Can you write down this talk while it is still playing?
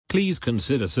Please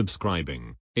consider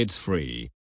subscribing. It's free.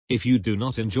 If you do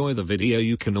not enjoy the video,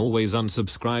 you can always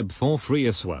unsubscribe for free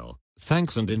as well.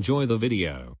 Thanks and enjoy the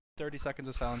video. 30 seconds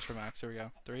of silence for Max. Here we go.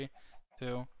 3,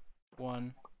 2,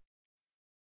 1.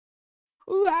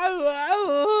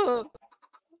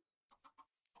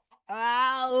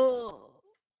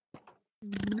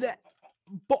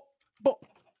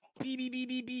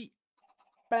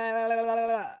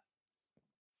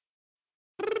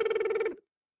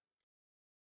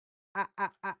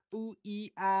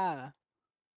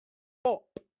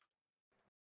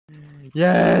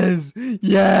 Yes!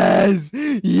 Yes!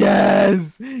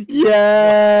 Yes!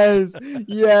 Yes!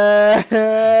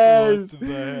 Yes!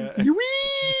 Wee!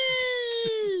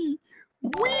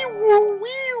 Wee woo!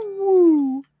 Wee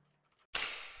woo!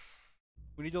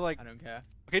 We need to like. I don't care.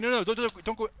 Okay, no,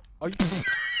 don't go. Are you?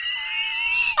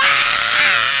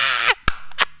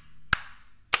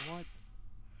 What?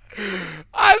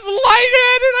 I'm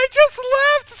lighted and I just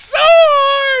laughed so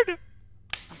hard.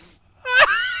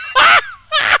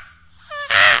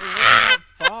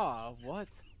 What?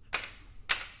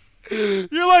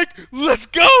 You're like, let's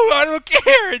go, I don't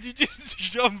care, and you just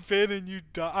jump in and you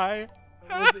die.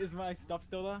 Is my stuff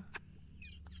still there?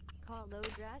 Call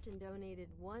Lodratch and donated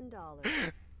 $1.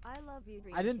 I love you.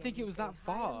 I didn't think it was that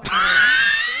far.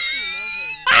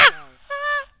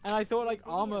 And I thought like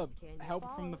armor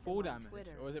helped from the fall damage,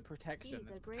 or was it protection?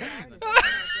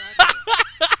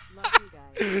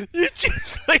 You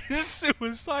just like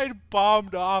suicide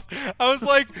bombed off. I was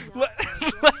like,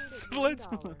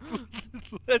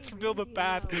 let's build a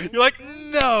path. You're like,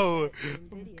 no,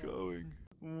 I'm going.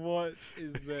 What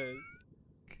is this?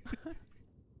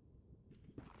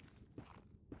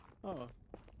 Oh.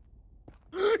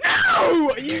 No!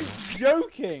 Are you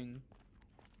joking?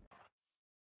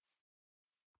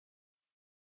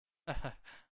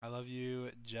 I love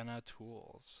you, Jenna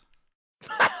Tools.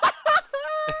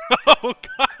 Oh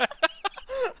god.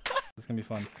 This is gonna be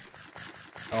fun.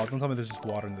 Oh, don't tell me there's just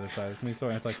water into this side. It's gonna be so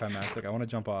anticlimactic. I wanna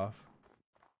jump off.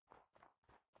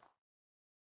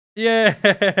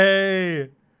 Yay!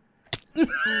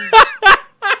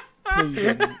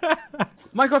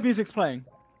 Minecraft music's playing.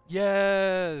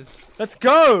 Yes! Let's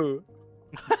go!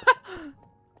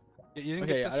 You didn't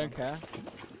Okay, get this I don't one. care.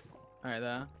 Alright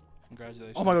there.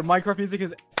 Congratulations. Oh my god, Minecraft music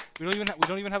is We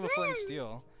don't even have a flint and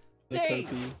steel. Yes!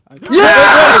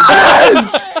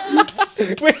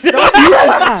 Wait,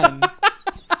 Man!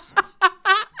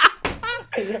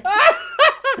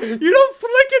 you don't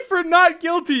flick it for not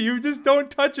guilty. You just don't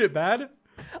touch it, Bad.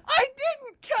 I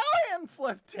didn't! Callahan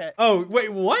flipped it! Oh, wait,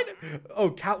 what?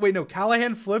 Oh, wait, no,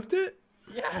 Callahan flipped it?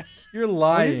 Yes! You're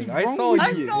lying. I saw with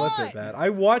you you? flip it, Bad.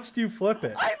 I watched you flip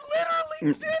it. I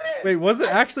literally did it! Wait, was it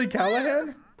actually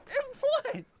Callahan? It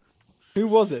was! Who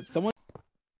was it? Someone